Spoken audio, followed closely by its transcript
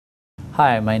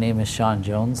Hi, my name is Shawn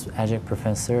Jones, adjunct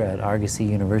professor at Argosy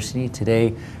University.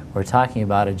 Today we're talking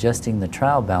about adjusting the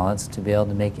trial balance to be able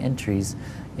to make entries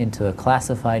into a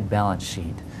classified balance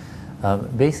sheet.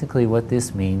 Basically what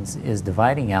this means is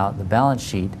dividing out the balance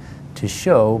sheet to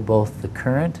show both the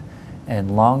current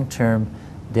and long-term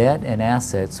debt and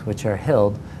assets which are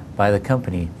held by the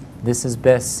company. This is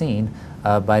best seen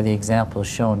by the example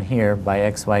shown here by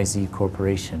XYZ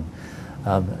Corporation.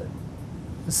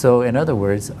 So in other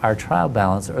words, our trial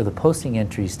balance, or the posting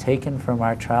entries taken from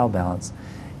our trial balance,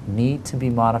 need to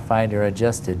be modified or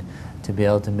adjusted to be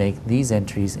able to make these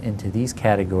entries into these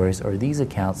categories or these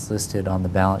accounts listed on the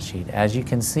balance sheet. As you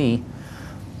can see,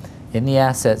 in the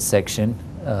assets section,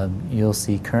 you'll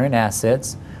see current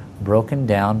assets broken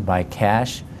down by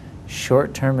cash,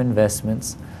 short-term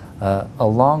investments,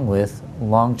 along with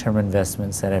long-term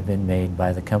investments that have been made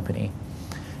by the company.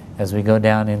 As we go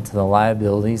down into the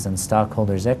liabilities and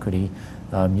stockholders' equity,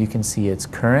 you can see its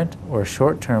current or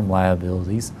short-term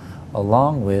liabilities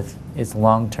along with its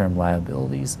long-term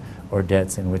liabilities or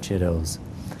debts in which it owes.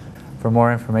 For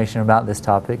more information about this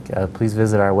topic, please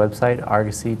visit our website,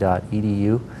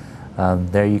 argosy.edu.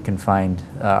 There you can find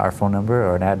our phone number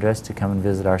or an address to come and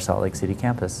visit our Salt Lake City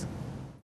campus.